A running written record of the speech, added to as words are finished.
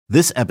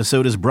This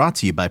episode is brought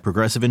to you by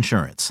Progressive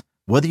Insurance.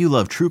 Whether you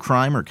love true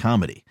crime or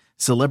comedy,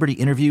 celebrity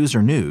interviews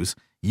or news,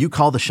 you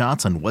call the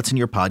shots on what's in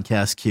your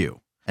podcast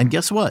queue. And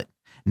guess what?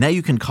 Now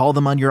you can call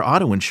them on your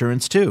auto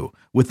insurance too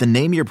with the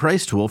Name Your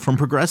Price tool from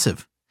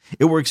Progressive.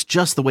 It works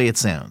just the way it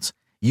sounds.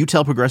 You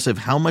tell Progressive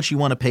how much you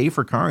want to pay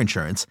for car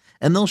insurance,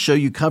 and they'll show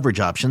you coverage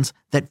options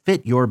that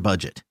fit your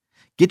budget.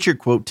 Get your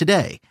quote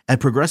today at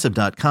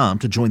Progressive.com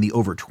to join the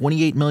over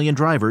 28 million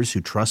drivers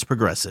who trust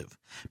Progressive.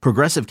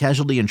 Progressive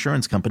Casualty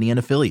Insurance Company and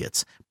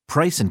Affiliates.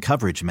 Price and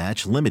coverage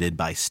match limited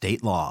by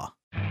state law.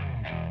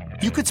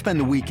 You could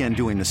spend the weekend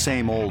doing the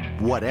same old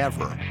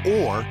whatever,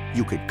 or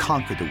you could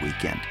conquer the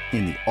weekend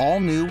in the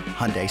all-new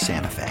Hyundai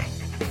Santa Fe.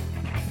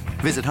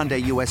 Visit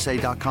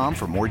HyundaiUSA.com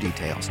for more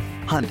details.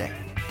 Hyundai,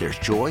 there's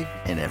joy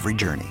in every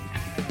journey.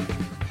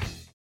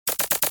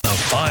 The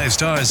 5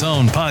 Star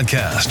Zone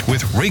podcast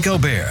with Rico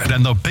Baird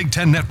and the Big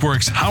Ten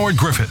Network's Howard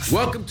Griffith.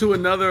 Welcome to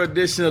another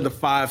edition of the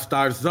 5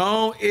 Star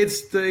Zone.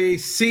 It's the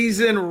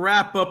season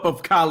wrap-up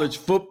of college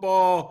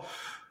football.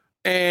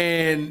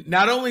 And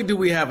not only do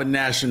we have a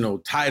national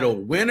title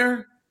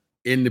winner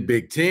in the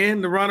Big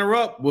Ten, the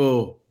runner-up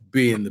will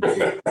be in the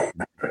Big Ten.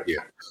 Yeah.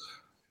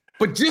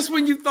 But just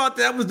when you thought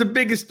that was the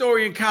biggest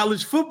story in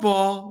college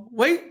football,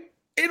 wait,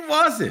 it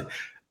wasn't.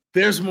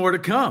 There's more to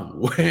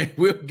come.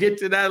 We'll get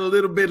to that a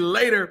little bit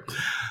later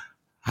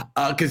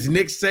because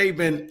Nick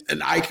Saban, an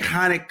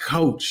iconic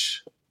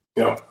coach,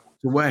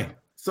 away.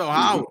 So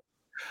Howard,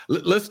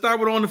 let's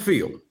start with on the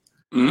field.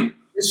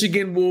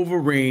 Michigan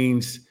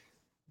Wolverines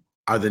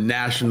are the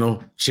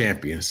national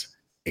champions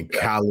in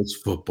college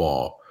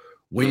football.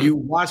 When you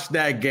watched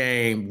that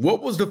game,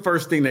 what was the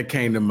first thing that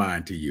came to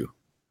mind to you?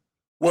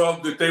 Well,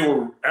 that they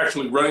were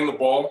actually running the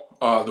ball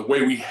the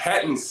way we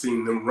hadn't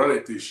seen them run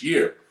it this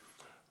year.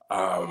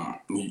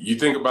 You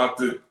think about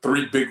the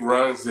 3 big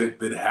runs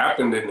that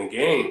happened in the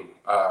game.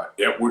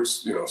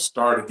 Edwards,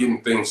 started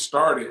getting things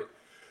started.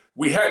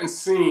 We hadn't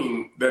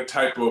seen that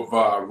type of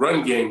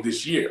run game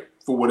this year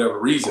for whatever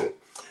reason,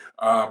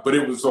 but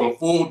it was on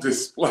full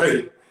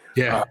display.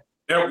 Yeah,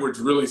 Edwards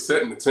really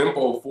setting the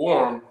tempo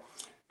for him,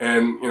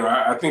 and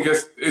I think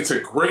it's a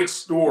great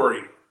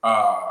story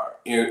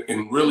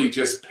in really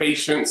just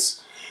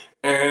patience.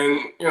 And,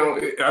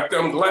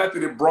 I'm glad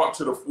that it brought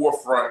to the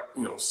forefront,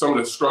 some of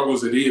the struggles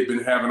that he had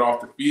been having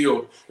off the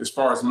field as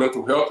far as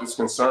mental health is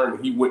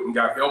concerned. He went and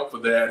got help for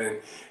that.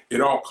 And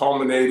it all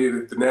culminated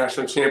at the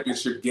national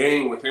championship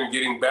game with him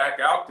getting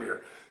back out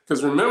there.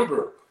 Because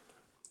remember,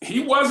 he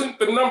wasn't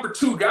the number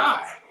 2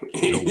 guy.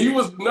 He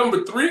was the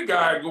number 3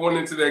 guy going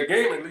into that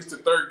game, at least the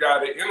third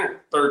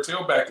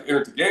tailback that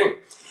entered the game.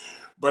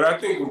 But I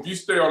think if you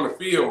stay on the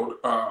field,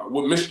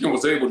 what Michigan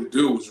was able to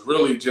do was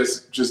really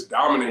just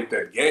dominate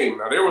that game.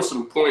 Now, there were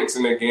some points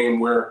in that game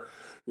where,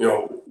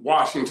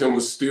 Washington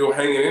was still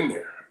hanging in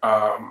there.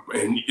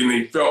 And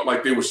they felt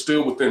like they were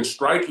still within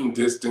striking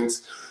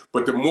distance.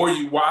 But the more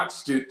you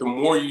watched it, the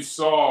more you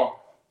saw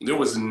there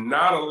was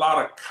not a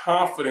lot of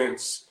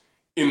confidence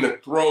in the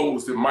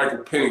throws that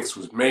Michael Penix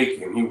was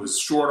making. He was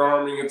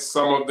short-arming at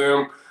some of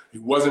them. He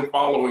wasn't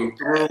following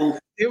through.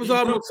 It was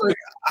almost like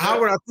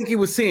Howard, I think he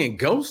was seeing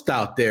ghost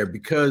out there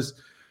because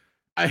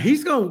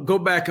he's going to go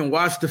back and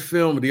watch the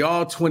film of the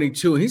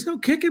All-22, and he's going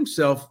to kick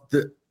himself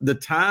the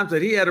times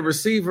that he had a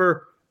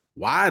receiver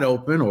wide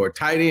open or a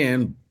tight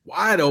end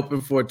wide open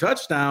for a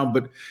touchdown,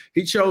 but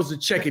he chose to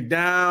check it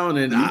down,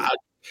 and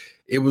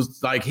it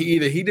was like he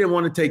didn't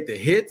want to take the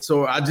hits,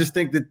 or I just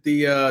think that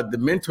the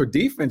mentor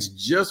defense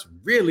just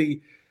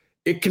really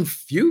it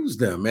confused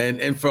them,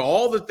 and for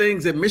all the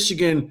things that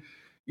Michigan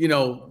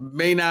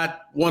may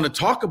not want to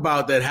talk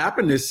about that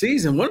happened this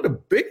season. One of the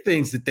big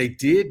things that they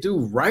did do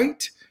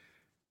right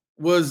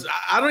was,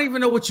 I don't even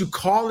know what you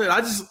call it.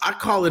 I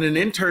call it an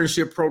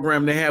internship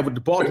program they had with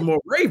the Baltimore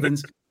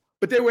Ravens,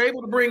 but they were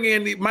able to bring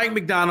in Mike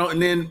McDonald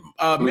and then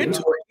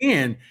mentor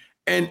in,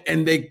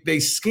 and they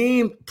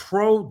schemed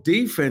pro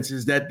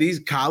defenses that these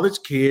college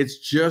kids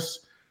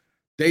just,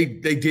 they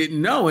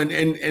didn't know.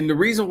 And the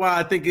reason why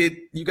I think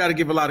you got to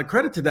give a lot of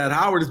credit to that,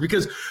 Howard, is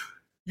because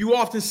you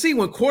often see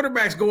when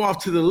quarterbacks go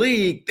off to the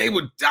league, they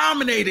would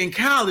dominate in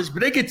college,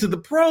 but they get to the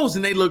pros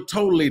and they look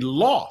totally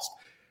lost.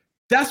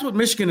 That's what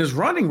Michigan is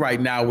running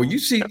right now, where you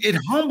see it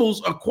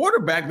humbles a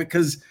quarterback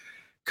because,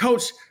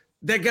 Coach,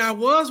 that guy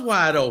was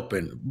wide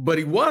open, but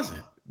he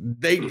wasn't.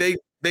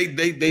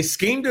 They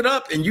schemed it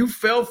up, and you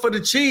fell for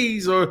the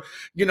cheese, or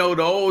the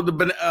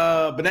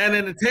banana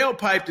in the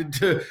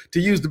tailpipe to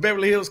use the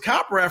Beverly Hills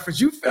Cop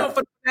reference. You fell for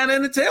the banana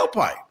in the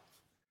tailpipe.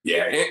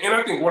 Yeah, and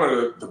I think one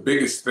of the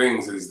biggest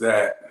things is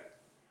that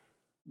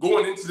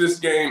going into this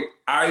game,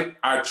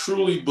 I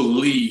truly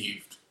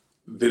believed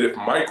that if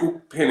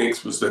Michael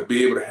Penix was to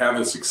be able to have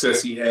the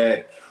success he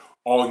had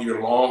all year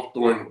long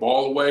throwing the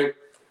ball away,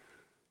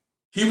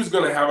 he was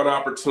going to have an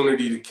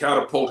opportunity to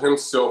catapult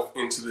himself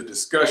into the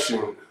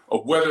discussion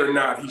of whether or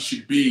not he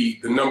should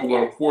be the number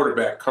 1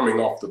 quarterback coming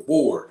off the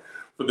board.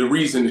 for the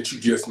reason that you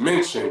just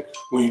mentioned.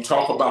 When you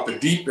talk about the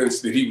defense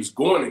that he was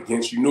going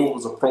against, you knew it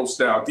was a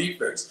pro-style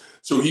defense.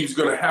 So he was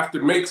going to have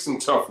to make some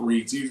tough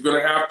reads. He was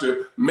going to have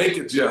to make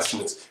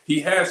adjustments. He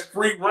has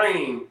free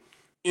reign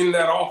in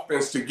that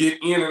offense to get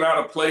in and out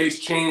of plays,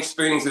 change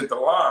things at the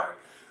line.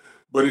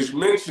 But as you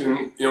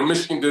mentioned,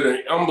 Michigan did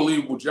an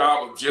unbelievable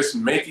job of just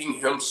making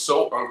him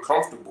so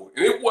uncomfortable.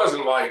 And it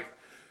wasn't like,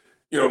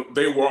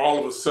 they were all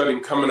of a sudden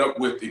coming up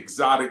with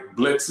exotic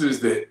blitzes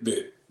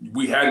that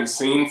we hadn't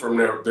seen from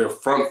their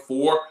front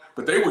four,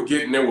 but they were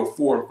getting there with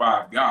 4 or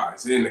 5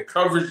 guys. And the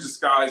coverage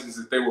disguises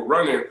that they were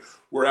running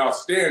were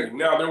outstanding.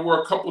 Now, there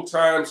were a couple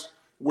times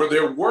where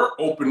there were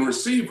open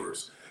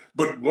receivers,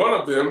 but one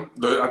of them,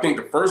 I think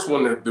the first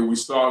one that we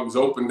saw was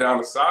open down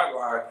the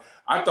sideline.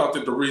 I thought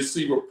that the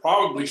receiver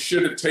probably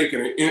should have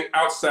taken an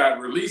outside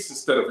release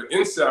instead of an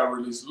inside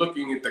release,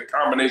 looking at the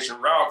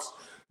combination routes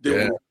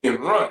that were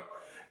being run.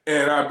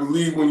 And I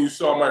believe when you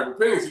saw Michael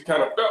Penix, he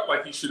kind of felt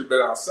like he should have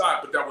been outside,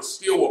 but that was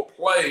still a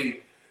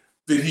play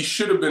that he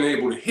should have been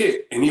able to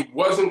hit, and he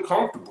wasn't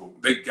comfortable.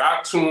 They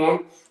got to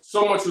him.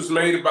 So much was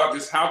made about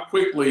just how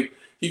quickly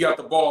he got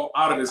the ball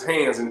out of his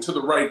hands and to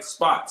the right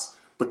spots,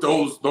 but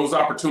those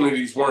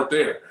opportunities weren't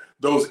there.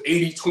 Those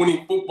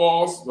 80-20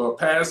 footballs,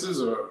 passes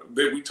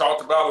that we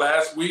talked about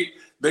last week,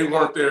 they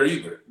weren't there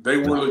either. They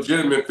were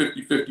legitimate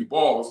 50-50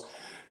 balls.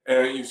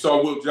 And you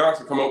saw Will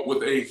Johnson come up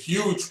with a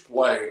huge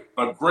play,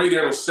 a great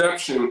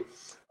interception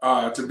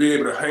to be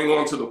able to hang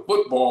on to the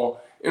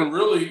football and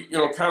really,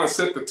 kind of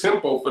set the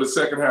tempo for the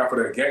second half of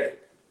that game.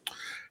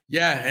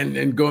 Yeah,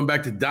 and going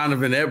back to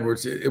Donovan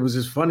Edwards, it was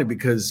just funny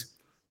because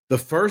the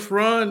first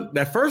run,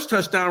 that first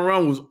touchdown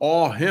run was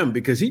all him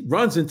because he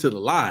runs into the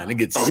line and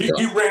gets he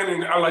ran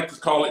in, I like to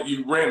call it,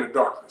 you ran in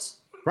darkness.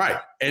 Right.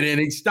 And then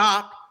he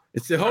stopped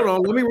and said, hold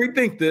on, let me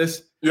rethink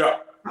this. Yeah.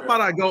 How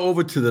about I go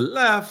over to the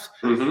left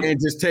and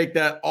just take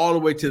that all the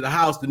way to the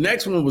house? The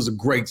next one was a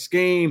great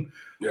scheme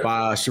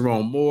by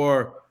Sharon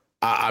Moore.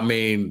 I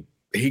mean,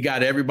 he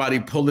got everybody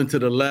pulling to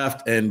the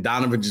left, and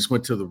Donovan just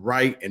went to the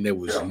right, and there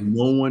was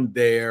no one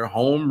there.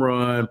 Home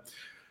run.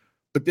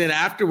 But then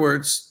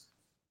afterwards,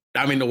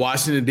 I mean, the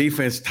Washington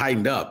defense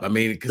tightened up. I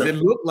mean, because it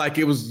looked like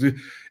it was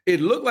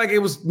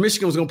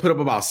Michigan was going to put up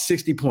about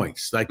 60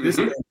 points. Like this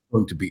game was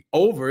going to be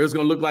over. It was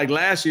going to look like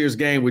last year's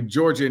game with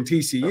Georgia and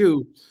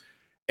TCU.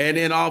 And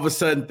then all of a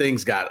sudden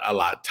things got a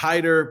lot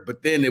tighter.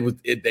 But then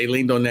they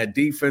leaned on that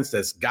defense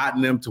that's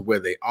gotten them to where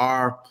they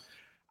are.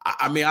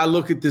 I mean, I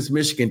look at this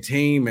Michigan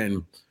team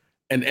and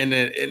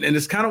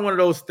it's kind of one of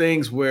those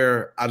things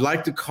where I'd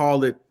like to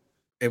call it,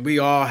 and we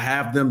all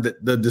have them,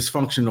 the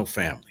dysfunctional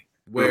family,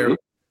 where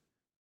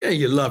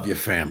you love your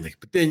family,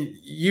 but then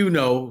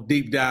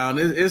deep down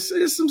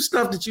it's some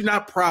stuff that you're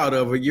not proud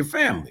of your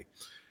family.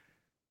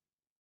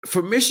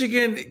 For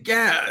Michigan,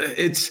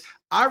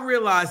 I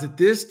realized that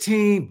this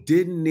team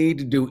didn't need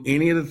to do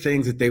any of the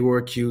things that they were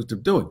accused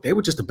of doing. They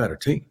were just a better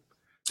team.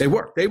 They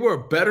were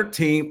a better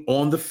team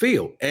on the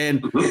field.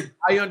 And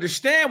I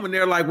understand when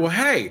they're like, well,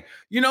 hey,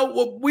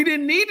 we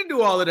didn't need to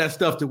do all of that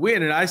stuff to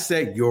win. And I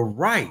say, you're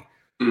right.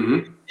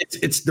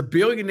 It's the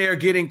billionaire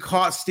getting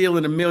caught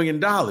stealing $1 million.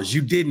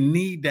 You didn't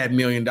need that $1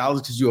 million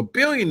because you're a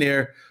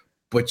billionaire,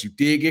 but you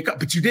did get caught,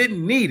 but you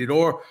didn't need it.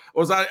 Or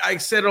as I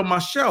said on my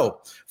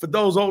show, for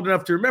those old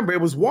enough to remember, it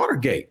was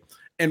Watergate.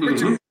 And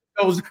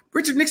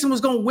Richard Nixon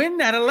was going to win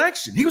that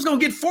election. He was going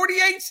to get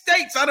 48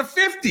 states out of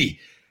 50.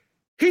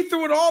 He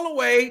threw it all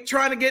away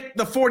trying to get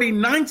the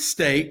 49th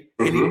state,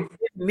 and he didn't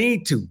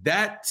need to.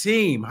 That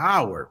team,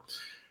 Howard,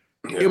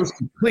 it was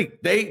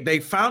complete. They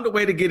found a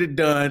way to get it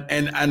done,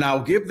 and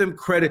I'll give them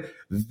credit.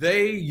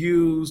 They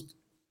used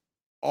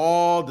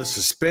all the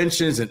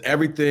suspensions and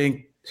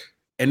everything,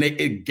 and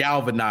it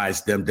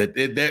galvanized them. That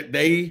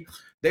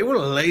they were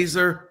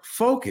laser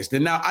focused.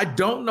 And now I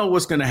don't know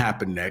what's going to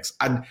happen next.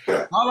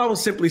 All I will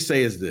simply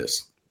say is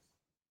this.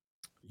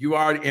 You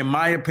are, in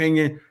my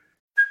opinion.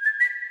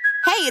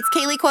 Hey, it's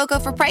Kaylee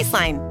Cuoco for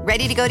Priceline.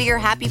 Ready to go to your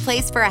happy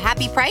place for a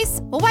happy price?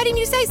 Well, why didn't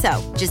you say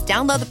so? Just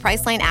download the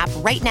Priceline app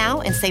right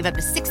now and save up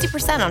to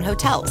 60% on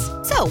hotels.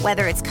 So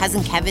whether it's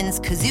Cousin Kevin's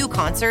Kazoo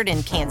Concert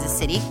in Kansas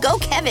City, go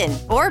Kevin,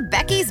 or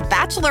Becky's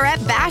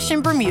Bachelorette Bash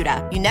in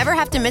Bermuda, you never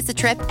have to miss a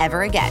trip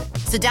ever again.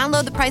 So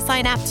download the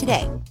Priceline app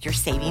today. Your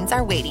savings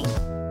are waiting.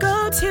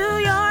 Go to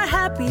your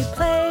happy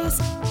place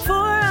for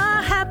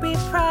a happy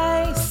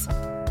price.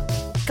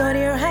 Go to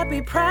your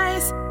happy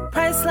price,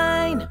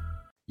 Priceline.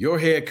 Your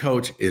head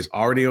coach is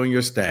already on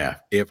your staff.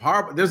 If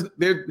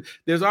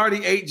there's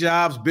already 8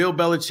 jobs. Bill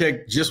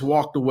Belichick just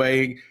walked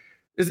away.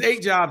 There's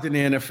 8 jobs in the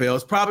NFL.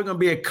 It's probably going to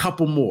be a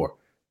couple more.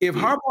 If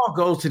Harbaugh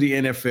goes to the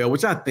NFL,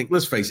 which I think,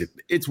 let's face it,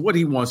 it's what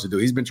he wants to do.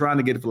 He's been trying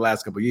to get it for the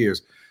last couple of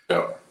years.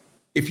 Yeah.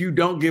 If you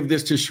don't give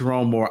this to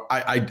Sharon Moore,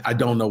 I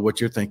don't know what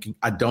you're thinking.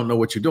 I don't know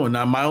what you're doing.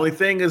 Now, my only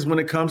thing is when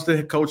it comes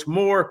to Coach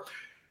Moore,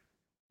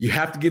 you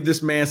have to give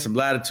this man some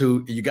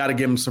latitude. You got to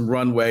give him some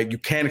runway. You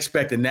can't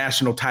expect a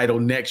national title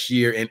next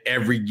year and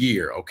every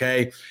year,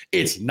 okay?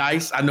 It's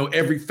nice. I know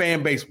every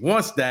fan base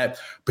wants that,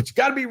 but you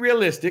got to be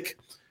realistic.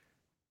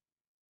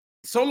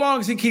 So long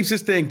as he keeps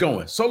this thing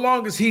going, so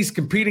long as he's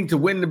competing to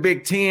win the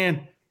Big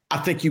Ten, I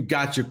think you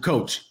got your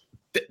coach.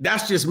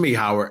 That's just me,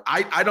 Howard.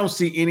 I don't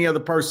see any other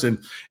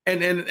person.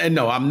 And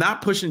no, I'm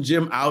not pushing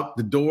Jim out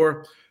the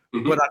door,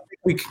 but I think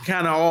we can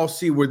kind of all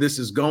see where this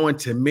is going.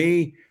 To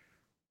me,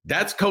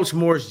 that's Coach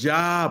Moore's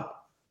job,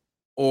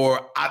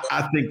 or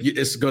I think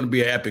it's going to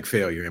be an epic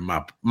failure in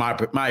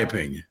my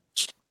opinion.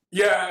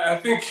 Yeah, I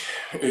think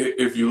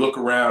if you look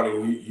around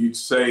and you'd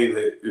say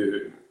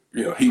that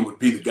he would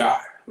be the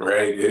guy,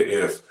 right?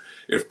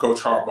 If Coach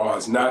Harbaugh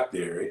is not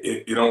there,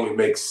 it only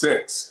makes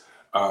sense.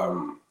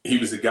 He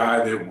was the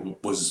guy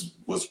that was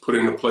put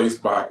into place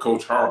by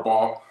Coach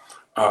Harbaugh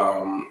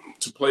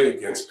to play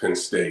against Penn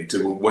State.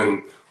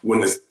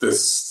 When the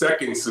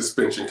second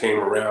suspension came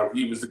around,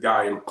 he was the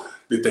guy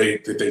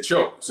that they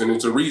chose, and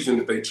it's a reason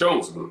that they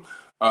chose him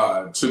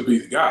to be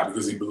the guy,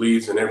 because he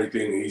believes in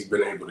everything that he's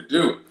been able to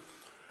do.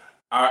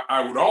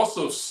 I would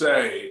also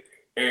say,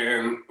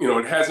 and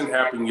it hasn't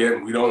happened yet,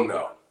 and we don't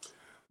know,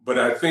 but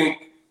I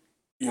think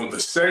the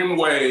same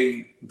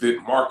way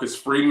that Marcus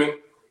Freeman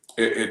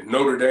at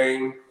Notre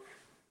Dame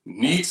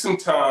needs some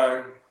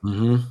time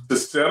to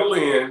settle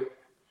in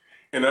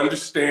and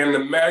understand the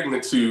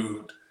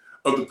magnitude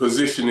of the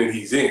position that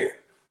he's in.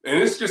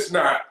 And it's just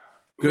not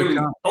him,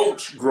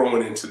 coach,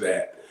 growing into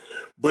that,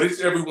 but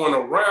it's everyone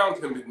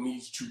around him that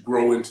needs to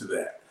grow into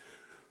that.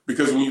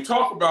 Because when you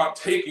talk about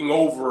taking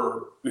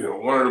over,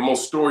 one of the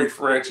most storied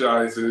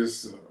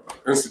franchises,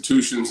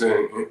 institutions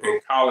in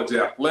college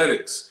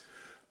athletics,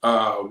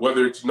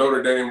 whether it's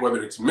Notre Dame,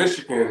 whether it's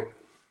Michigan,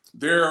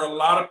 there are a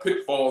lot of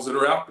pitfalls that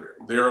are out there.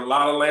 There are a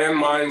lot of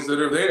landmines that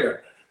are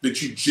there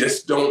that you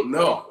just don't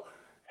know.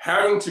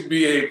 Having to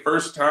be a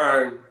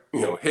first-time,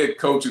 head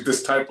coach at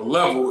this type of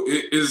level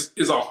is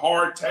a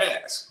hard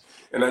task.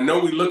 And I know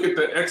we look at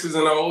the X's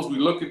and O's, we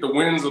look at the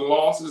wins and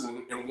losses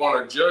and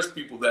want to judge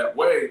people that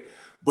way,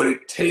 but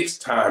it takes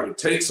time. It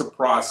takes a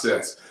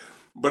process.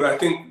 But I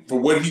think for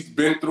what he's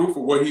been through,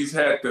 for what he's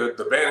had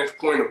the vantage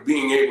point of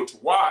being able to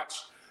watch,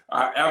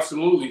 I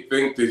absolutely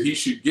think that he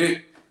should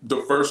get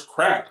the first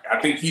crack. I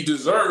think he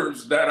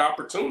deserves that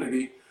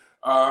opportunity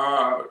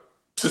to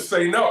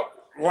say no,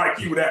 like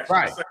he would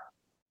actually say.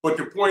 But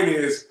the point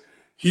is,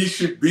 he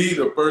should be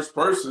the first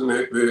person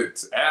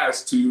that's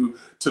asked to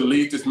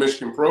lead this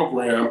Michigan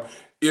program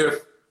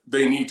if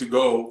they need to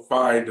go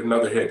find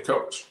another head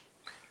coach.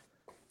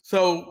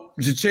 So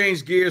to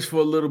change gears for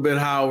a little bit,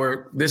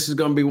 Howard, this is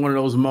going to be one of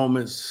those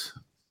moments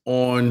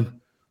on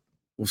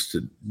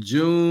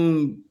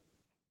January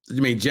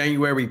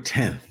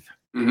 10th,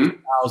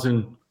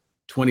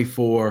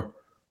 2024,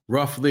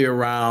 roughly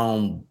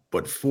around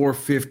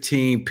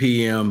 4:15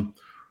 p.m.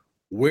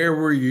 Where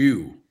were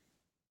you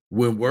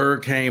when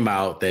word came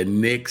out that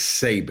Nick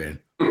Saban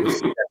was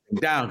stepping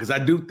down? Because I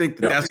do think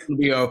that's going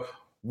to be a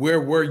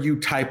where were you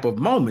type of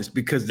moments,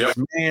 because this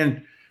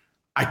man,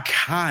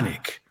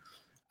 iconic.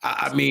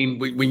 I mean,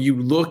 when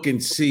you look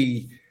and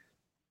see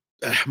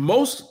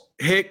most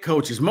head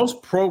coaches,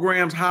 most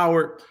programs,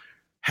 Howard,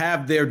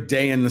 have their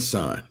day in the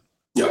sun.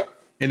 Yeah.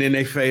 And then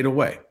they fade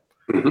away.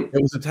 There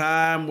was a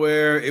time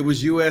where it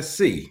was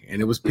USC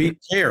and it was Pete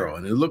Carroll,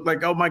 and it looked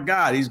like, oh my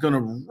God, he's going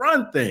to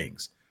run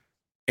things.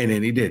 And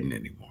then he didn't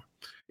anymore.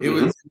 It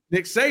was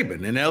Nick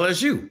Saban in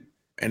LSU,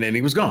 and then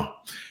he was gone.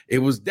 It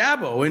was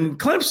Dabo in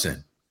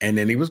Clemson, and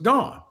then he was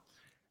gone.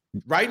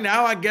 Right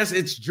now, I guess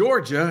it's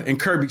Georgia and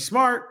Kirby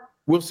Smart.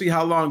 We'll see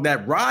how long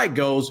that ride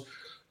goes.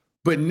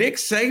 But Nick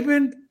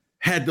Saban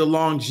had the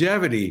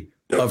longevity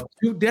of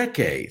 2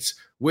 decades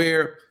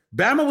where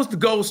Bama was the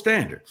gold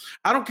standard.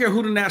 I don't care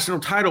who the national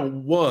title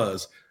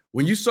was.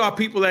 When you saw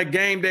people at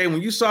game day,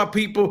 when you saw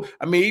people,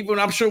 I mean, even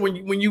I'm sure when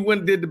you went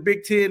and did the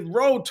Big Ten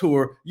road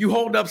tour, you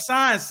hold up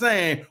signs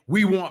saying,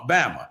 we want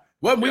Bama.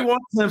 Wasn't we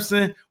want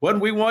Clemson?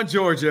 Wasn't we want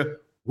Georgia?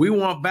 We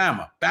want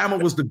Bama.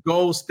 Bama was the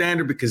gold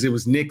standard because it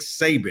was Nick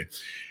Saban.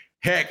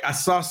 Heck, I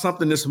saw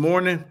something this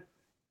morning.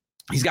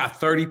 He's got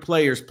 30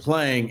 players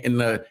playing in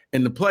the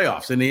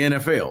playoffs in the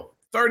NFL.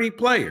 30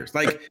 players.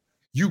 Like,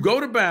 you go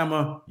to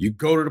Bama, you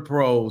go to the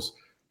pros.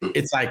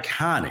 It's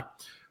iconic.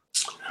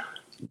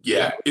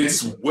 Yeah,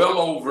 it's well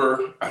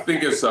over, I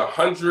think it's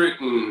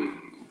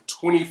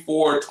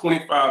 124,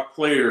 25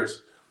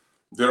 players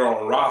that are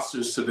on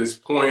rosters to this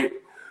point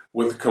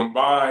with a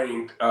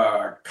combined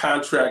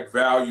contract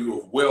value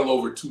of well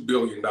over $2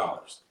 billion.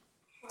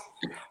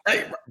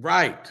 Hey,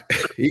 right.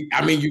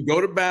 I mean, you go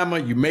to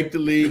Bama, you make the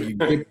league, you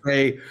get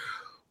paid.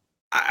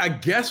 I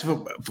guess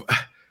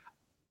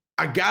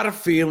I got a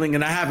feeling,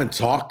 and I haven't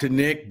talked to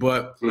Nick,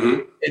 but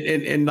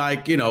and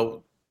like,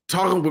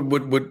 talking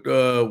with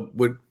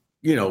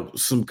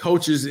some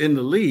coaches in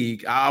the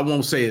league, I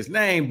won't say his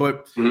name,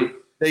 but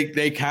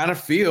they kind of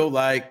feel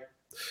like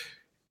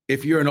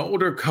if you're an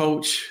older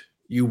coach,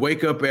 you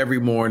wake up every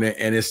morning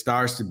and it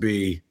starts to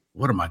be,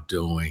 what am I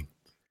doing?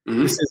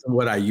 This isn't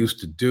what I used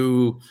to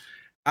do.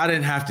 I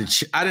didn't have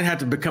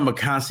to become a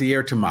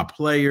concierge to my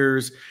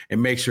players and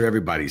make sure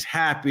everybody's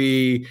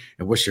happy.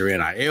 And what's your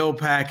NIL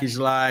package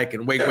like?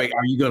 And wait, are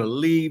you going to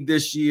leave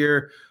this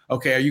year?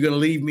 Okay, are you going to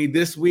leave me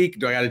this week?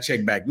 Do I got to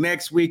check back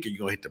next week? Are you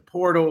going to hit the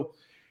portal?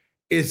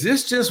 Is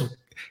this just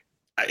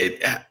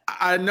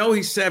I know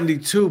he's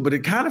 72, but it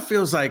kind of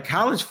feels like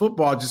college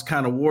football just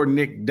kind of wore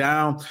Nick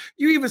down.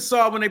 You even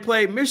saw when they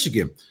played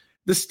Michigan,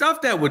 the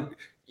stuff that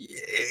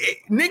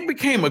Nick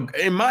became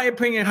in my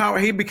opinion,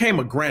 Howard, he became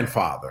a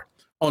grandfather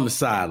on the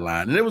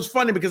sideline. And it was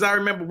funny because I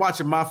remember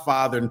watching my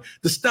father and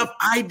the stuff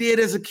I did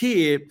as a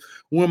kid.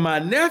 When my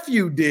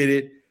nephew did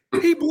it,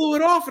 he blew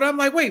it off. And I'm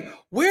like, wait,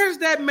 where's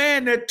that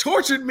man that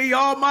tortured me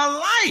all my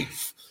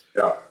life?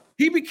 Yeah.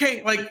 He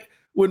became like,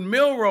 with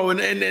Milroe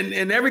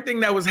and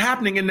everything that was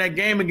happening in that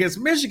game against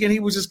Michigan,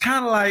 he was just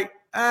kind of like,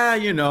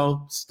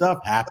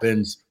 stuff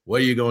happens.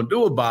 What are you going to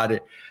do about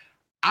it?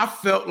 I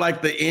felt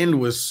like the end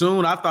was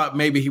soon. I thought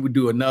maybe he would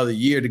do another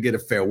year to get a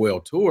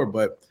farewell tour,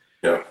 but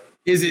I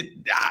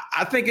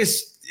think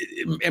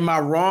am I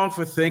wrong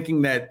for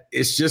thinking that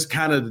it's just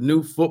kind of the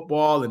new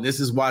football and this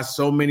is why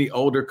so many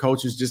older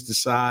coaches just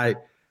decide,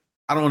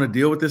 I don't want to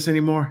deal with this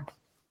anymore?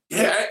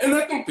 Yeah, and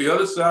I think the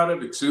other side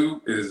of it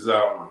too is,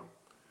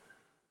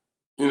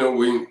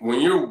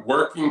 when you're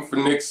working for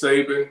Nick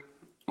Saban,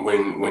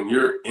 when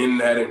you're in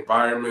that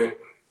environment,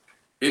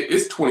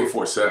 it's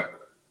 24/7.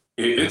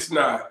 It's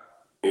not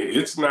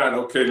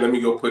okay, let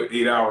me go put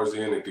 8 hours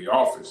in at the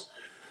office,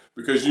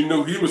 because you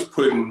knew he was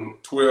putting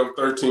 12,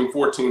 13,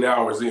 14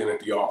 hours in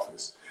at the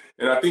office.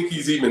 And I think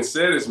he's even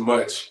said as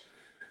much.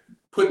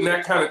 Putting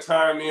that kind of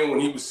time in when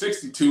he was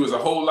 62 is a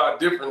whole lot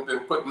different than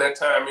putting that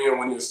time in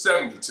when he was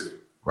 72.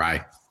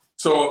 Right.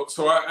 So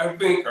I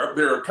think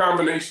there are a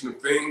combination of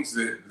things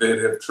that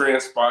have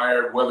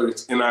transpired, whether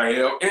it's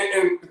NIL.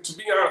 And to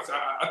be honest,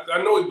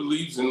 I know he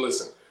believes in,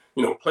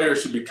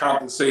 players should be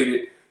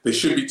compensated. They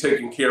should be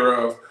taken care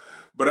of.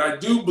 But I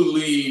do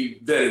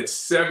believe that at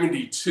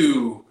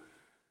 72,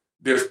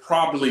 there's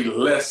probably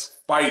less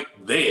fight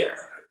there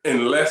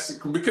and less,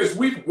 because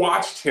we've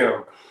watched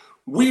him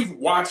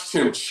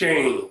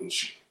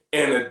change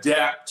and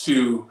adapt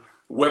to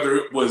whether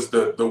it was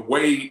the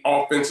way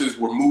offenses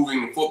were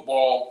moving the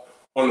football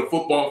on the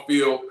football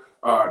field,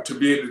 to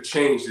be able to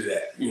change to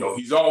that.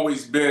 He's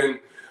always been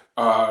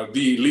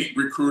the elite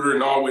recruiter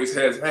and always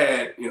has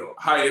had,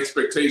 high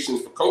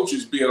expectations for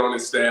coaches being on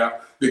his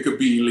staff that could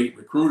be elite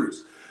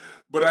recruiters.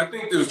 But I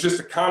think there's just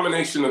a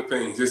combination of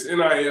things. This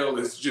NIL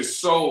is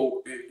just there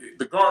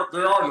are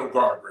no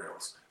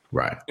guardrails.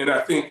 Right. And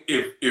I think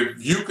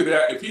if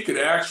he could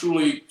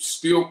actually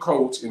still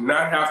coach and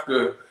not have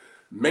to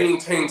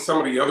maintain some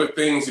of the other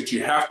things that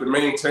you have to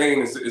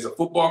maintain as a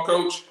football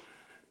coach,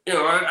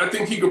 I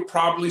think he could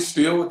probably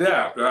still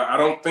adapt. I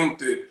don't think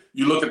that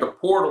you look at the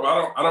portal.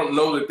 I don't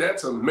know that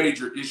that's a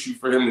major issue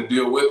for him to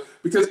deal with,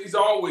 because he's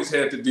always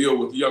had to deal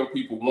with young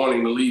people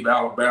wanting to leave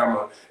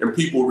Alabama and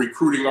people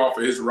recruiting off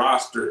of his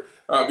roster,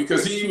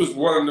 because he was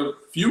one of the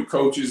few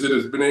coaches that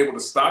has been able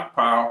to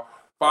stockpile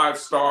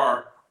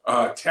 5-star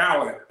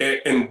talent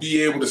and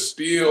be able to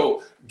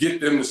still get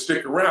them to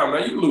stick around.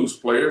 Now, you lose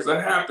players,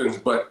 that happens,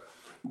 but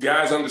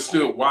guys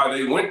understood why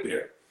they went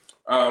there.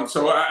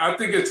 So I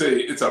think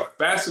it's a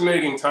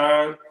fascinating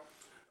time,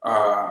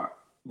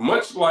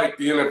 much like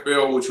the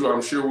NFL, which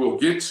I'm sure we'll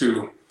get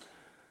to.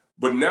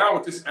 But now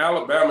with this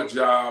Alabama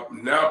job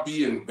now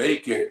being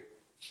vacant,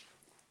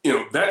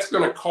 that's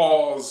going to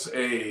cause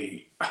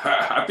I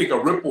think a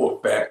ripple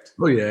effect.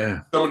 Oh,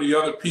 yeah. Some of the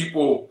other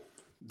people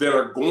that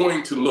are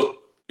going to look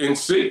and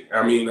see.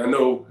 I mean, I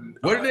know.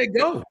 Where do they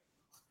go?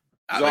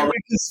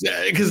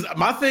 Because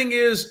my thing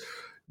is,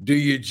 do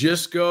you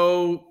just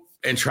go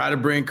and try to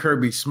bring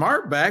Kirby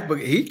Smart back? But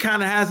he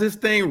kind of has this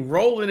thing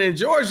rolling in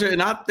Georgia,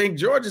 and I think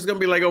Georgia's going to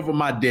be like, over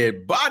my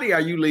dead body,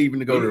 are you leaving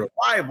to go to the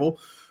rival?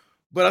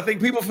 But I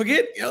think people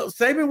forget,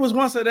 Saban was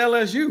once at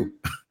LSU,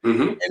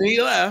 and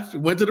he left,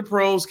 went to the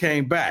pros,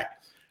 came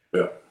back.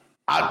 Yeah.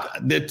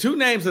 The two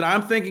names that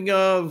I'm thinking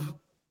of,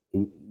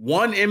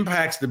 one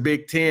impacts the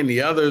Big Ten,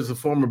 the other is a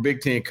former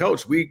Big Ten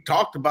coach. We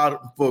talked about it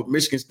for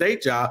Michigan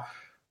State job,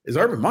 is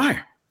Urban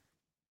Meyer.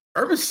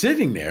 Urban's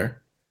sitting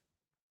there,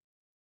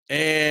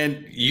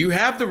 and you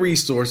have the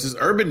resources.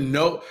 Urban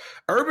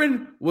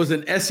was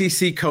an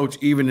SEC coach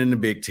even in the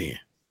Big Ten.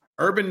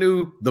 Urban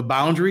knew the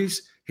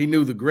boundaries. He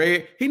knew the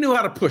grade. He knew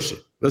how to push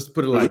it. Let's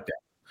put it like that.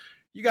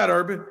 You got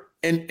Urban,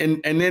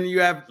 and then you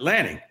have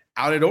Lanning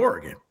out at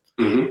Oregon.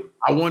 Mm-hmm.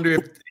 I wonder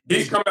if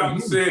he's come out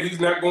and said he's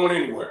not going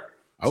anywhere.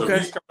 Okay. So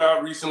he's come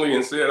out recently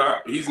and said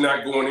he's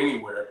not going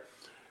anywhere.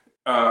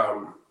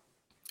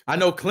 I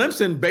know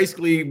Clemson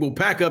basically will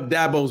pack up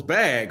Dabo's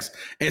bags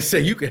and say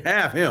you can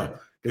have him,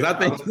 because I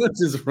think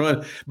Clemson's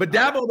run. But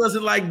Dabo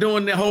doesn't like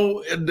doing the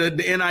whole the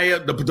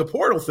NIL, the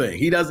portal thing.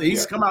 He doesn't.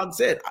 He's come out and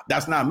said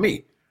that's not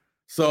me.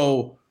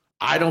 So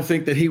I don't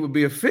think that he would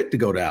be a fit to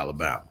go to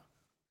Alabama.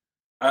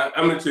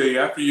 I'm going to tell you,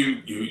 after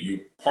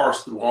you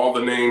parse through all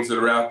the names that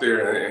are out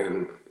there,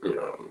 and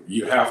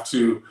you have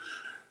to.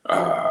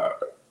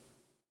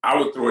 I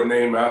would throw a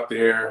name out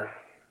there,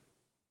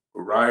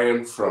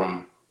 Ryan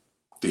from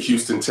the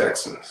Houston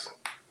Texans.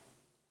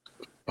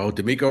 Oh,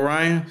 DeMeco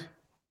Ryan?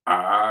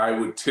 I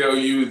would tell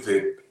you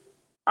that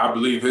I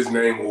believe his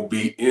name will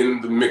be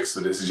in the mix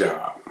of this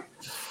job.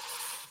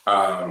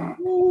 But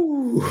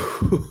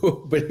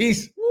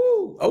he's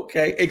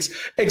Okay.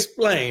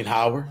 Explain,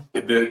 Howard.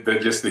 They're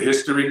just the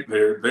history.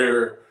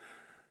 There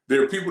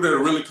are people that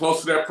are really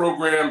close to that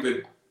program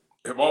that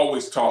have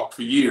always talked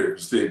for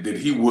years that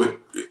he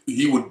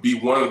would be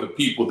one of the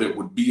people that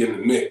would be in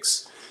the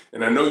mix.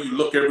 And I know you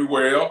look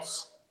everywhere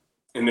else,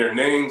 and there are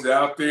names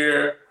out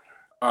there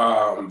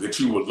that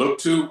you would look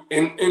to,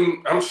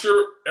 and I'm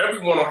sure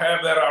everyone will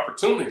have that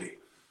opportunity.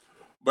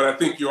 But I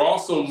think you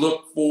also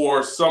look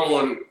for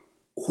someone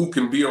who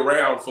can be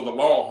around for the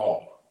long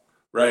haul,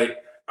 right?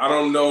 I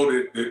don't know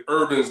that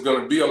Urban's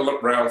going to be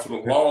around for the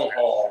long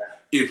haul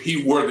if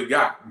he were the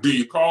guy. Do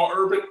you call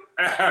Urban?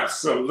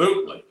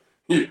 Absolutely.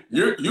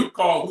 You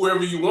call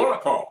whoever you want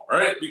to call,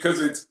 right?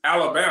 Because it's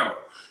Alabama.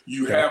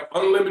 You have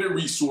unlimited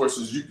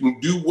resources. You can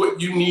do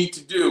what you need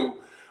to do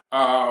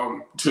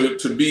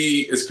to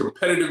be as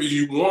competitive as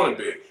you want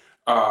to be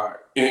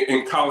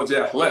in college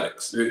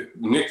athletics.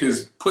 Nick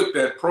has put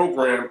that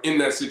program in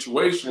that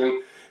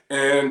situation,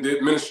 and the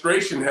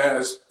administration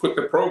has put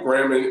the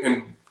program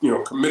and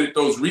committed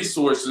those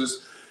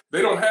resources.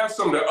 They don't have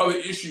some of the other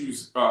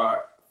issues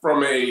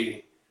from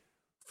a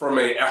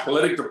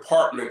athletic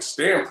department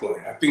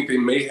standpoint. I think they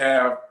may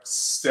have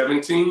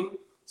 16,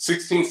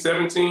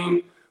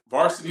 17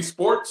 varsity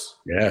sports.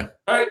 Yeah.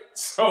 Right?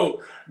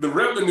 So the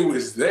revenue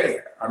is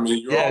there. I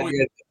mean,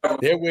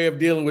 their way of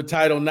dealing with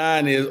Title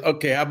IX is,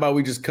 okay, how about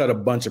we just cut a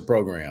bunch of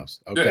programs?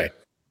 Okay.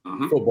 Yeah.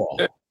 Mm-hmm. Football.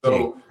 Yeah.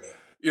 So,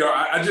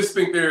 I just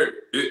think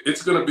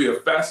it's going to be a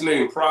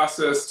fascinating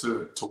process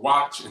to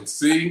watch and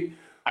see.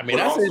 I mean,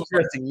 that's an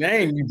interesting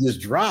name you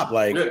just dropped.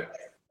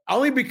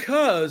 Only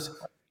because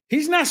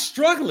he's not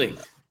struggling.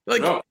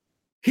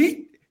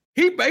 He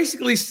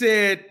basically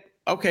said,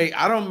 okay,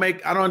 I don't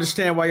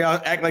understand why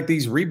y'all act like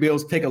these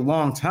rebuilds take a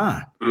long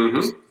time.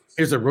 Mm-hmm.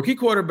 Here's a rookie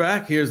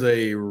quarterback. Here's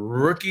a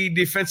rookie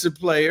defensive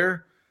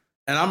player,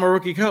 and I'm a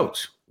rookie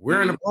coach.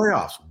 We're in the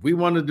playoffs. We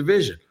won the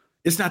division.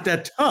 It's not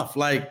that tough.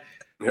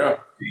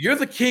 You're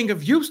the king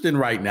of Houston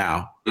right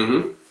now.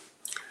 Mm-hmm.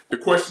 The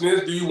question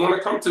is, do you want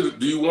to come to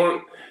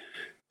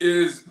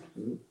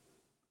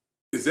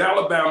is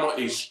Alabama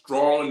a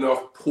strong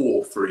enough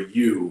pull for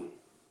you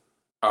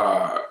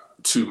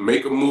to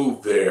make a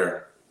move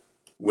there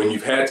when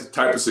you've had the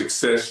type of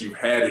success you've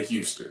had at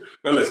Houston?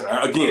 Now listen,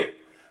 again,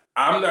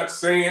 I'm not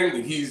saying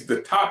that he's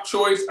the top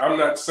choice. I'm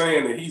not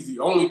saying that he's the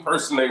only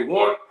person they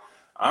want.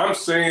 I'm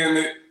saying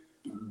that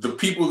the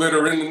people that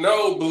are in the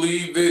know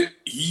believe that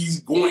he's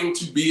going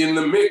to be in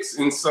the mix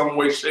in some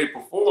way, shape,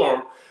 or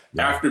form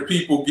after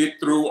people get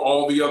through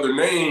all the other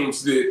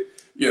names that,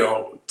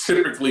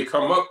 typically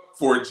come up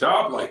for a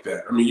job like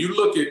that. I mean, you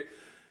look at...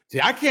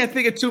 See, I can't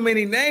think of too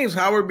many names,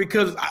 Howard,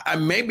 because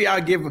maybe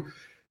I'll give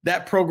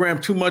that program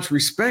too much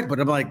respect, but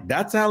I'm like,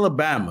 that's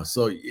Alabama.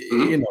 So,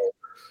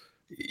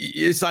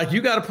 it's like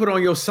you got to put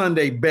on your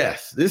Sunday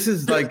best. This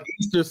is like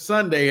Easter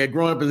Sunday at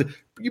growing up.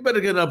 You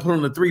better get up, put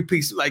on the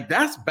three-piece. Like,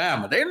 that's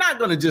Bama. They're not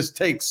going to just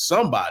take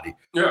somebody.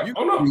 Yeah. You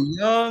got to be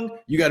young.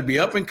 You got to be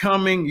up and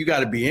coming. You got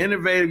to be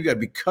innovative. You got to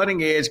be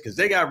cutting edge because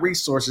they got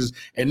resources.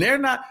 And they're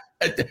not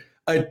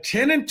a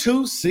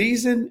 10-2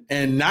 season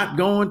and not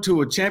going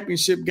to a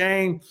championship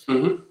game.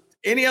 Mm-hmm.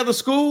 Any other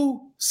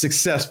school,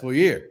 successful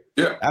year.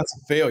 Yeah. That's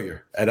a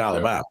failure at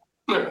Alabama.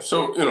 Yeah.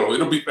 So,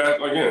 it'll be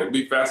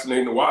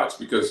fascinating to watch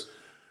because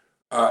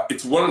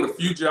it's one of the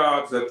few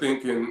jobs I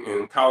think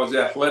in college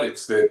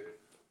athletics that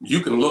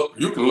you can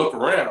look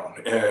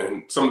around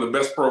and some of the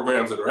best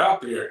programs that are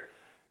out there,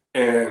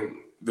 and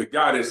the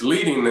guy that's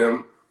leading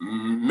them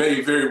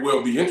may very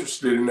well be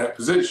interested in that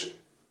position.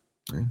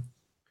 Yeah.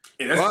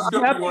 A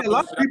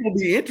lot of people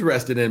be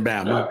interested in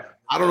Bama. Yeah.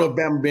 I don't know if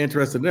Bama be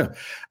interested in them.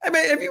 Hey,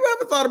 man, have you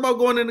ever thought about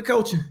going into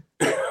coaching?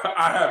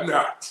 I have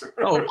not.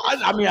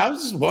 I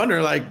was just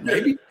wondering,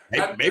 maybe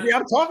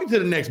I'm talking to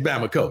the next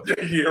Bama coach.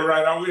 Yeah,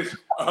 right. I wish.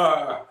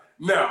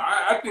 No,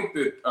 I think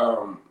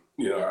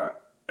that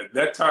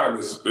that time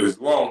is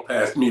long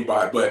past me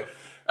by. But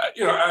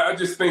I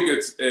just think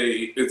it's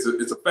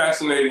a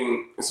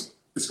fascinating.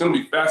 It's going to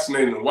be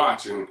fascinating to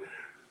watch, and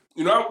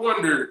I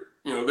wonder.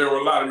 There were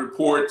a lot of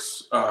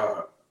reports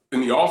in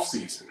the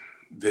offseason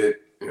that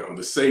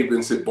the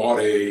Sabans had bought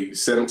a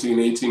 $17,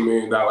 $18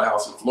 million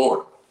house in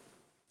Florida,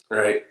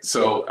 right?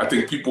 So I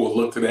think people will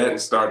look to that and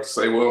start to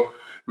say, well,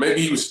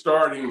 maybe he was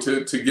starting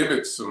to give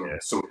it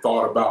some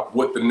thought about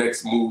what the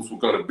next moves were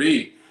going to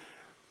be.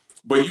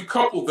 But you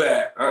couple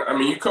that,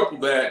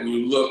 and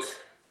you look,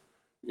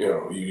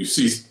 you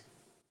see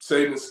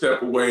Saban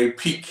step away,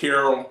 Pete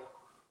Carroll,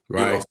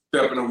 right,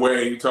 stepping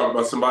away. You talk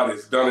about somebody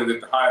that's done it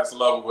at the highest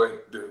level,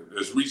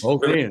 that's reached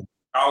the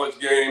college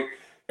game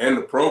and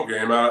the pro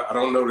game. I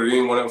don't know that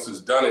anyone else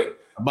has done it.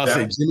 I'm about to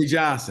say Jimmy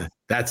Johnson.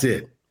 That's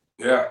it.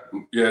 Yeah,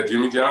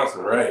 Jimmy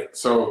Johnson, right?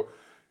 So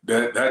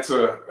that's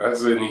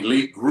an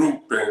elite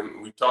group,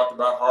 and we talked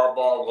about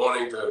Harbaugh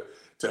wanting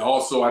to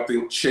also, I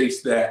think,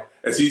 chase that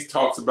as he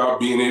talks about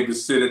being able to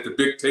sit at the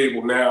big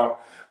table now.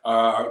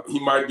 He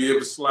might be able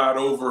to slide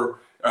over.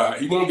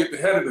 He won't get the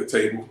head of the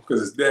table because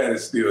his dad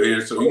is still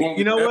here. So he won't.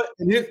 You know what?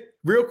 And here,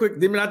 real quick,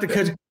 not to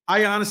catch.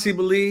 I honestly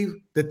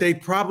believe that they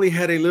probably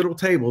had a little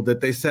table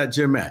that they sat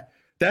Jim at.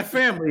 That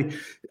family,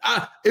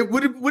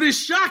 would it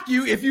shock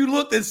you if you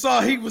looked and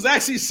saw he was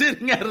actually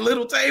sitting at a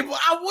little table?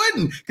 I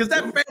wouldn't, because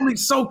that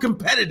family's so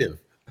competitive.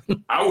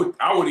 I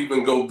would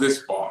even go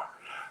this far.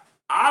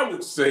 I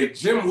would say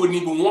Jim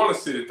wouldn't even want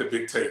to sit at the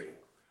big table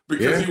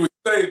because he would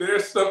say,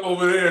 there's stuff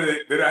over there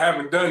that I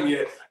haven't done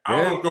yet. I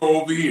want to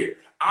go over here.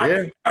 I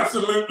can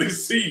absolutely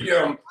see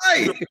him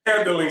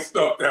handling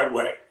stuff that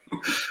way.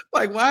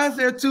 Like, why is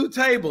there two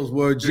tables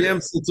where Jim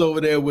sits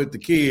over there with the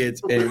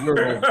kids and we're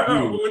with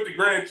the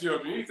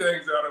grandchildren? He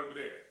hangs out over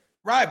there.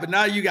 Right, but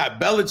now you got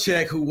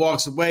Belichick who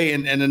walks away,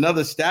 and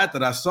another stat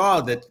that I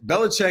saw that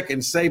Belichick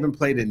and Saban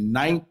played in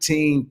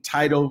 19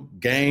 title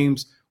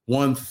games,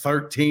 won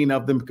 13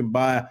 of them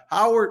combined.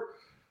 Howard,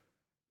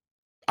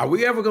 are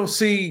we ever going to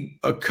see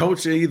a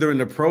coach either in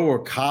the pro or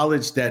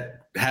college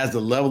that has the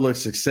level of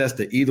success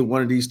that either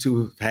one of these two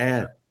have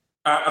had?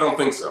 I don't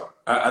think so.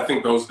 I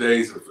think those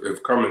days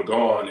have come and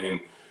gone, and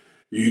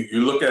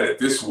you look at it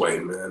this way,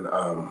 man.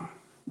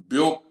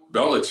 Bill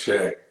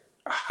Belichick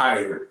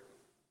hired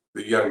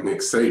the young Nick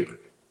Saban.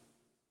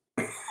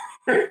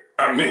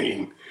 I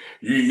mean,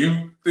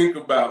 you think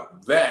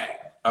about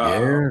that.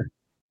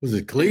 Was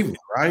it Cleveland,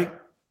 right?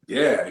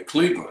 Yeah,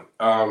 Cleveland.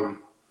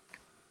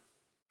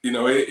 You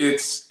know,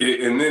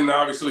 and then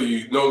obviously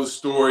you know the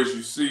stories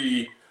you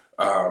see.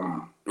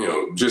 You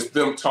know, just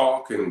them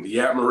talk and the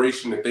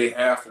admiration that they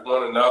have for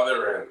one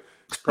another, and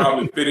it's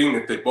probably fitting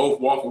that they both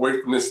walk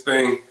away from this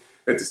thing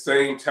at the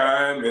same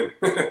time,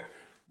 and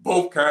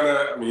both kind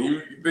of, I mean,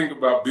 you think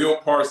about Bill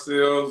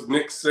Parcells,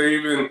 Nick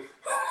Saban,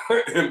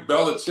 and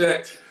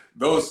Belichick,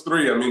 those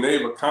three, I mean,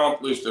 they've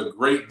accomplished a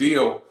great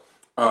deal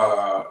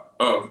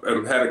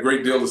and had a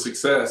great deal of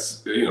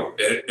success, you know,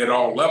 at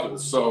all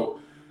levels. So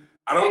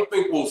I don't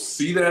think we'll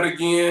see that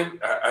again.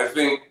 I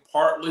think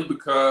partly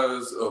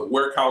because of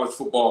where college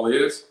football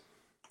is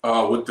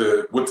with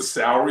the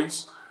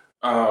salaries.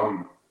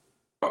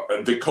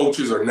 The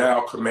coaches are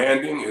now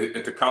commanding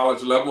at the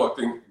college level. I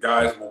think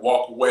guys will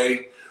walk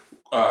away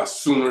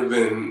sooner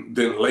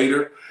than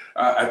later.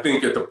 I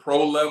think at the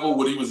pro level,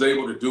 what he was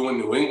able to do in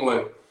New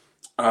England,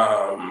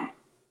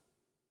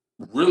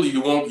 really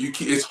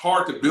it's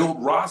hard to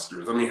build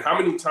rosters. I mean, how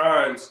many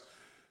times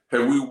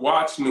have we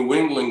watched New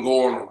England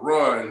go on a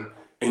run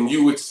and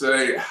you would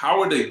say, how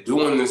are they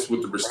doing this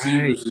with the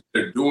receivers that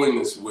they're doing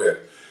this with?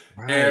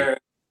 Right. And,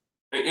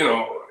 you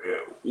know,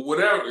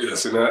 whatever,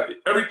 listen,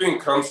 everything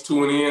comes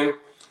to an end,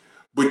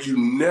 but you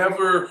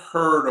never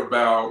heard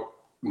about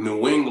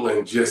New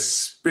England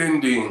just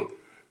spending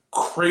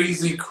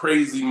crazy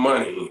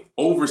money,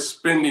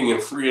 overspending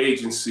in free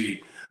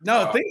agency.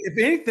 No, if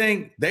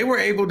anything, they were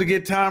able to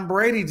get Tom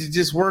Brady to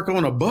just work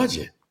on a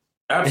budget.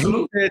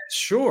 Absolutely. And he said,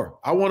 sure,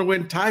 I want to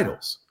win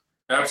titles.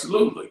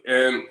 Absolutely.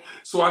 And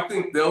so I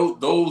think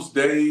those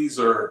days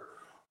are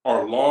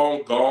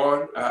long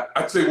gone.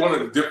 I'd say one of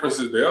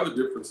the other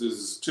differences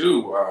is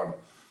too,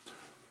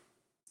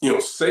 you know,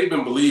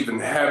 Saban believed in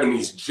having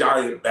these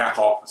giant back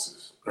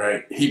offices,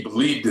 right? He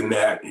believed in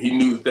that. He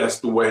knew that's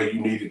the way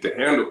you needed to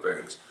handle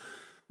things.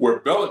 Where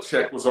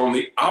Belichick was on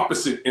the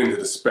opposite end of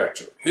the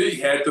spectrum. He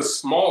had the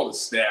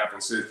smallest staff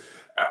and said,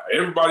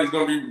 everybody's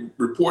going to be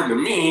reporting to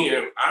me,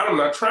 and I'm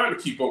not trying to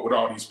keep up with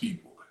all these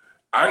people.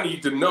 I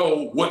need to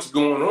know what's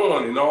going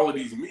on in all of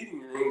these meeting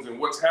rooms and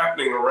what's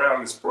happening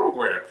around this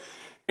program.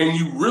 And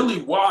you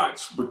really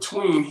watch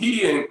between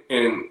he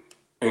and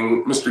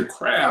Mr.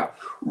 Kraft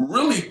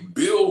really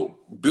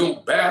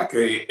build back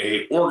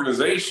a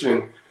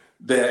organization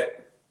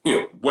that, you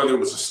know, whether it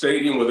was a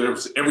stadium, whether it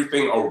was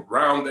everything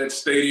around that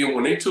stadium.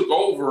 When they took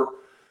over,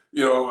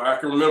 you know, I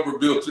can remember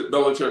Bill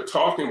Belichick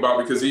talking about,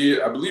 because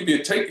I believe he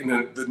had taken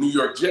the New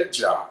York Jet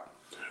job.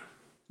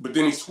 But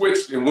then he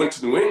switched and went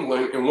to New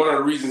England. And one of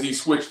the reasons he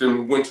switched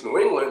and went to New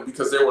England,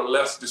 because there were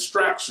less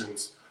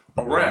distractions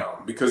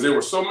around, because there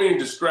were so many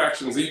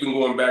distractions, even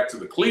going back to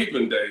the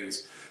Cleveland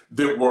days,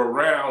 that were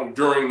around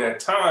during that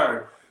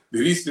time,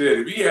 that he said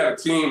if he had a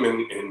team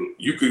and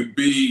you could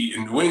be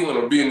in New England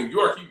or be in New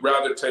York, he'd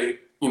rather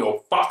take, you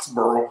know,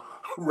 Foxborough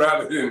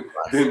rather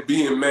than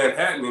be in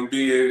Manhattan and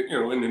be, you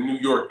know, in the New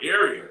York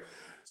area.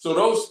 So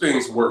those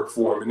things worked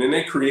for him. And then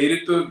they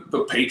created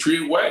the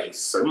Patriot way,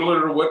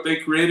 similar to what they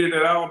created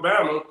at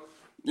Alabama.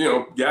 You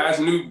know, guys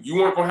knew you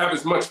weren't going to have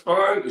as much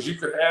fun as you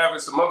could have in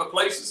some other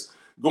places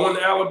going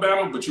to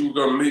Alabama, but you were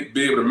going to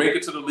be able to make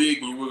it to the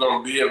league, and you were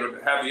going to be able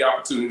to have the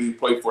opportunity to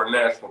play for a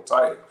national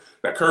title.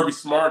 Now, Kirby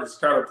Smart has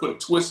kind of put a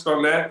twist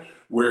on that,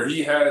 where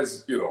he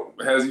has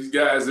these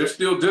guys, they're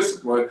still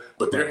disciplined,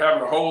 but they're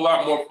having a whole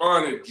lot more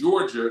fun at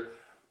Georgia,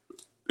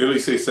 at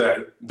least they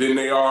said, than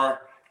they are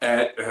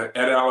at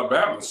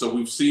Alabama. So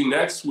we've seen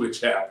that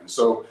switch happen.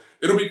 So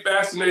it'll be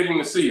fascinating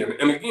to see.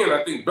 And again,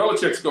 I think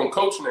Belichick's going to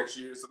coach next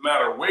year. It's a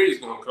matter of where he's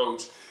going to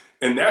coach.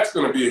 And that's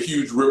going to be a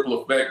huge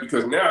ripple effect,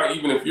 because now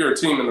even if you're a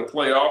team in the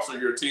playoffs or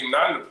you're a team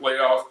not in the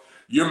playoffs,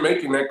 you're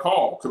making that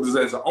call. Because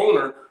as an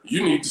owner,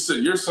 you need to say,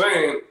 you're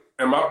saying,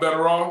 am I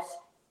better off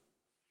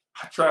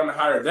trying to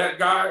hire that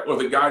guy or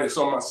the guy that's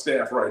on my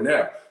staff right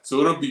now?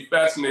 So it'll be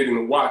fascinating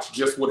to watch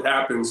just what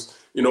happens,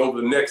 you know,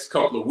 over the next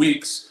couple of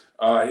weeks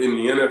in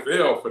the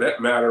NFL, for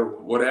that matter,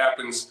 what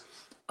happens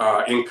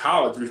in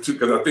college,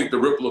 because I think the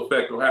ripple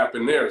effect will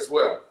happen there as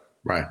well.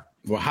 Right.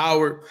 Well,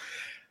 Howard,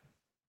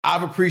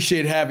 I've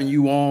appreciated having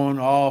you on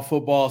all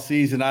football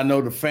season. I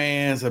know the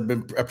fans have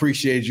been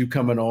appreciated you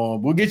coming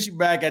on. We'll get you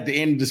back at the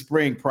end of the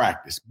spring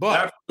practice.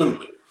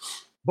 Absolutely.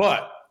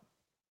 But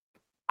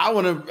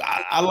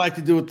I like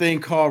to do a thing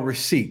called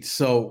receipts.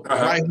 So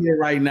right here,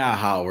 right now,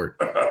 Howard,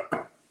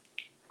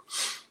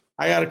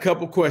 I got a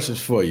couple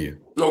questions for you.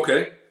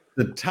 Okay.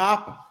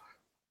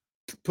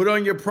 Put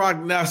on your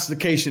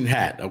prognostication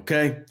hat,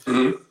 okay?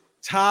 Mm-hmm.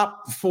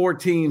 Top 4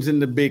 teams in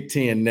the Big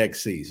Ten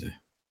next season.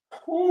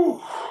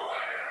 Ooh.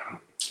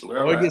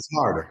 Well, it gets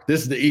harder.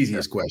 This is the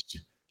easiest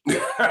question.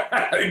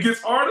 It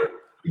gets harder?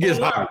 It gets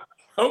harder.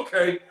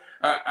 Okay.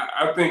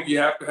 I think you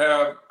have to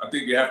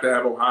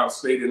have Ohio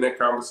State in that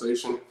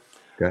conversation.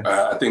 Okay.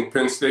 I think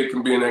Penn State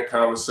can be in that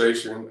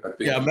conversation. I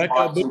think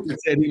Mecca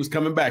said he was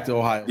coming back to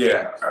Ohio.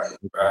 Yeah,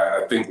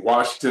 I think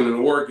Washington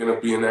and Oregon will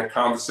be in that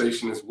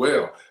conversation as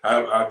well.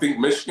 I think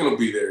Michigan will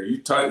be there.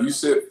 You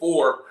said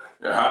 4.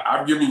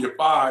 I'm giving you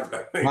 5.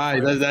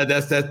 Right,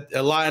 that's that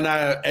Illini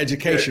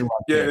education.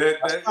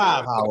 That's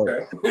 5,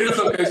 Howard. Okay. It's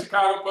okay.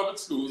 Chicago Public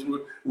Schools.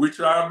 We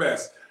try our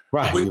best.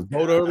 Right. You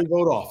vote early,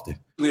 vote often.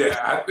 Yeah,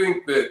 I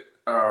think that.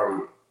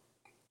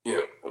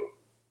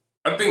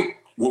 I think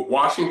what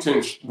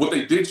Washington, what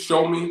they did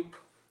show me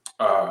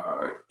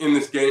in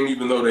this game,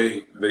 even though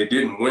they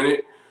didn't win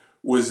it,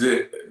 was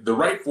that the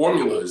right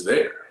formula is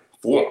there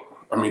for them.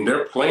 I mean,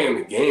 they're playing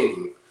the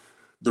game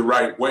the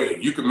right way.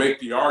 You could make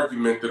the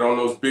argument that on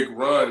those big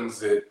runs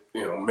that,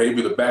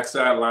 maybe the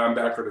backside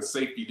linebacker, the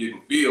safety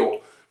didn't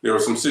feel. There were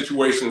some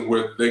situations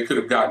where they could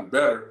have gotten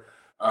better.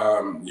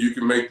 You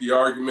can make the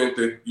argument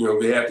that,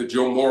 they had the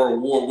Joe Moore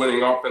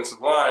award-winning offensive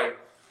line,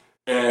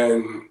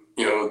 and,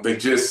 they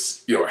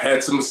just,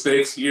 had some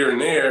mistakes here and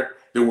there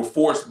that were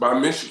forced by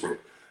Michigan.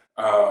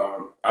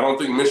 I don't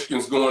think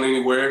Michigan's going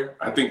anywhere.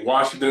 I think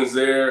Washington's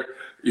there,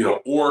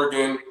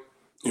 Oregon.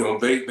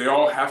 They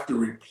all have to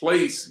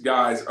replace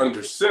guys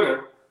under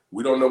center.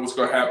 We don't know what's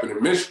going to happen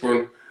in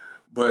Michigan,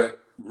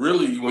 but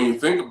really, when you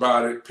think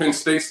about it, Penn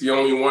State's the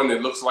only one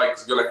that looks like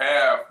it's going to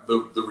have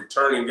the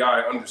returning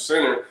guy under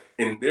center,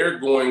 and they're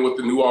going with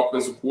the new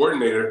offensive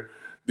coordinator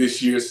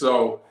this year.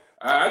 So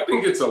I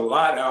think it's a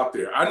lot out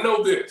there. I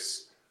know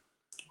this.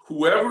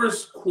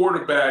 Whoever's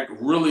quarterback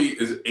really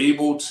is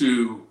able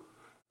to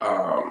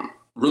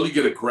really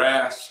get a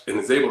grasp and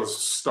is able to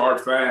start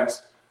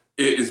fast,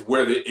 it is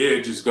where the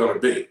edge is going to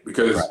be,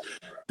 because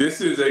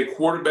this is a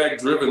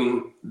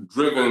quarterback-driven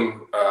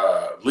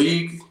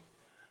league.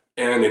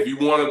 And if you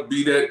want to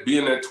be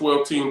in that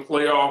 12-team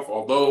playoff,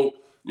 although,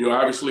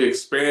 obviously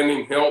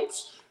expanding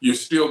helps, you're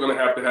still going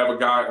to have a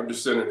guy under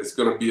center that's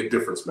going to be a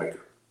difference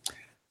maker.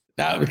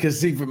 Now, because,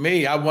 see, for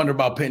me, I wonder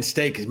about Penn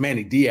State because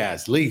Manny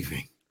Diaz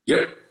leaving.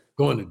 Yep.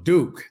 Going to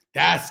Duke.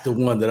 That's the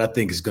one that I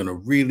think is going to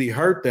really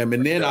hurt them.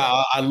 And then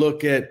I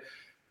look at,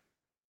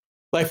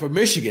 like, for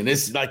Michigan,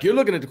 it's like you're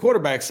looking at the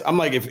quarterbacks. I'm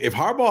like, if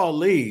Harbaugh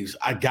leaves,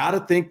 I got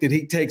to think that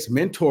he takes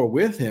mentor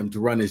with him to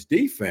run his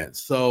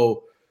defense.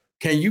 So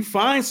can you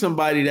find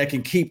somebody that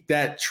can keep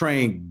that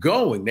train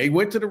going? They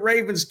went to the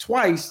Ravens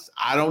twice.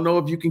 I don't know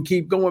if you can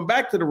keep going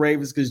back to the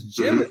Ravens because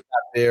Jim is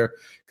not there.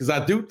 Because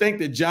I do think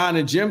that John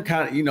and Jim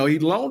kind of, he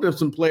loaned them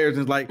some players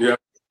and like, get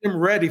them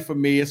ready for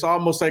me. It's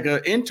almost like an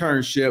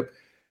internship.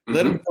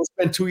 Let them go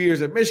spend 2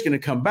 years at Michigan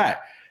and come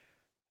back.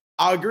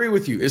 I agree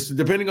with you. It's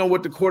depending on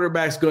what the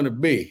quarterback's going to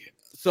be.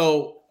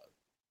 So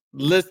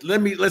let's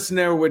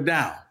narrow it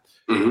down.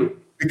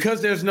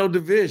 Because there's no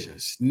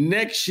divisions.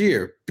 Next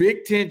year,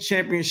 Big Ten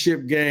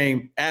championship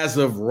game as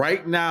of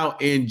right now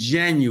in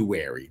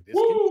January.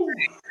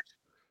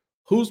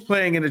 Who's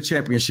playing in the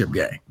championship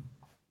game?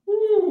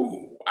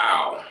 Ooh,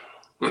 wow.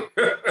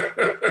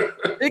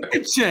 It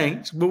could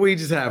change, but we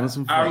just having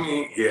some fun. I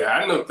mean,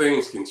 I know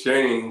things can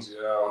change.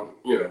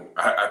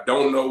 I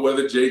don't know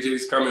whether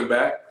JJ's coming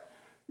back.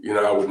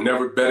 I would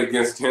never bet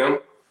against him.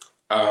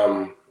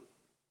 I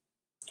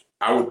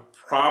would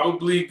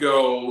probably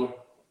go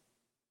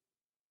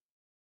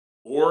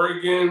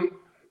Oregon,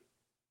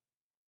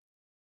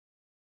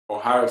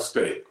 Ohio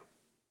State.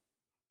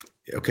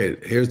 Okay,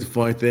 here's the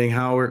funny thing,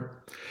 Howard.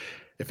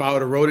 If I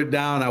would have wrote it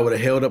down, I would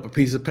have held up a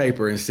piece of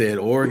paper and said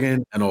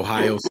Oregon and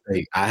Ohio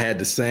State. I had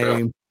the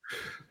same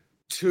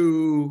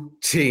 2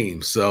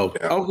 teams. So,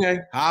 okay,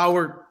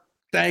 Howard,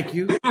 thank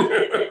you.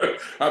 I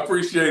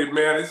appreciate it,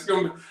 man. This is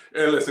going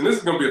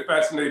to be a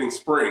fascinating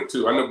spring,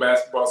 too. I know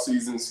basketball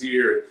season's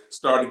here,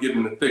 started getting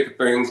in the thick of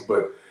things,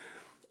 but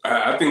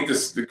I think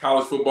the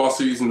college football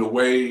season, the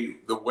way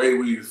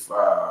we've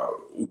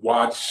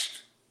watched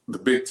the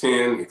Big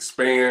Ten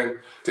expand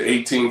to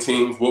 18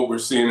 teams, what we're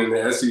seeing in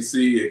the SEC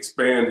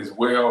expand as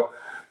well,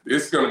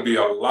 it's going to be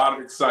a lot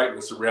of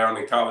excitement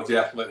surrounding college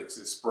athletics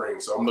this spring.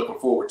 So I'm looking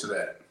forward to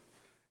that.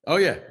 Oh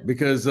yeah,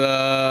 because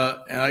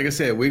and like I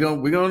said, we're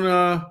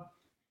gonna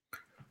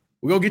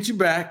get you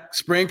back.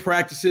 Spring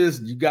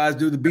practices, you guys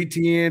do the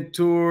BTN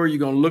tour. You're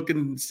gonna look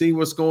and see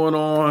what's going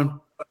on.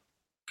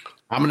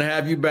 I'm going to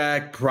have you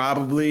back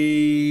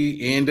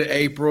probably end of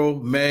April,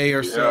 May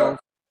or so.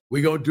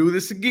 We're going to do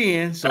this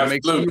again. So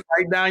make sure you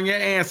write down your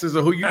answers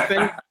of who you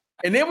think.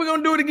 And then we're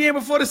going to do it again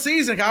before the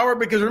season, Howard,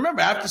 because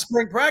remember, after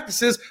spring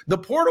practices, the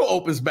portal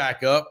opens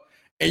back up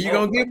and you're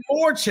going to get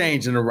more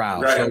changing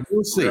around. Right. So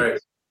we'll see. Right.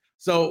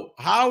 So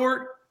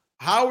Howard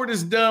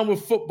is done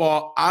with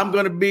football. I'm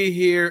going to be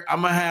here.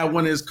 I'm going to have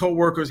one of his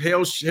coworkers,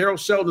 Harold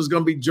Sheldon, is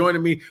going to be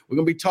joining me. We're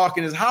going to be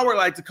talking, as Howard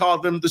likes to call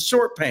them, the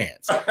short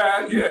pants.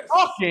 Yes.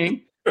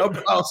 Talking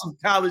about some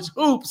college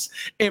hoops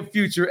in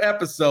future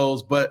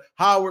episodes. But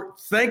Howard,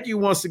 thank you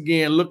once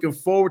again. Looking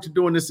forward to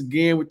doing this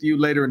again with you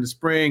later in the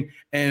spring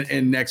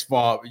and next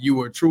fall. You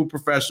were a true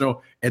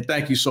professional, and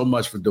thank you so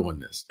much for doing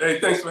this. Hey,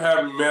 thanks for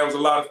having me, man. It was a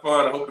lot of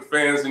fun. I hope the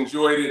fans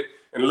enjoyed it.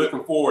 And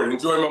looking forward.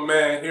 Enjoy my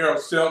man,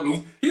 Harold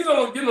Shelton. He's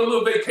only getting a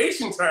little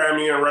vacation time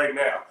in right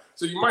now.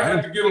 So you might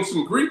have to give him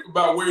some grief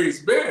about where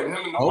he's been, him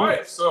and the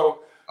wife.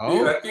 So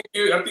yeah, I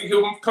think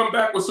he'll come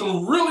back with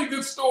some really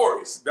good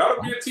stories.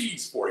 That'll be a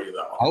tease for you,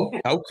 though.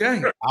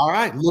 Okay. All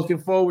right. Looking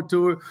forward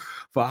to it.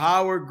 For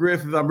Howard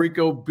Griffith, I'm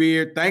Rico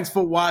Beard. Thanks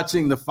for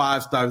watching the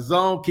 5-Star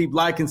Zone. Keep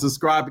liking,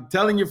 subscribing,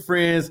 telling your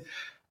friends.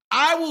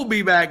 I will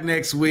be back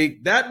next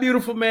week. That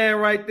beautiful man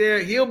right there,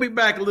 he'll be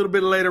back a little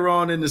bit later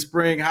on in the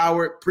spring.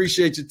 Howard,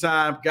 appreciate your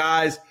time.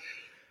 Guys,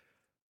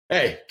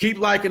 hey, keep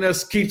liking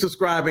us, keep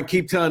subscribing,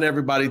 keep telling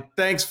everybody.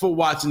 Thanks for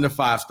watching the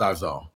 5-Star Zone.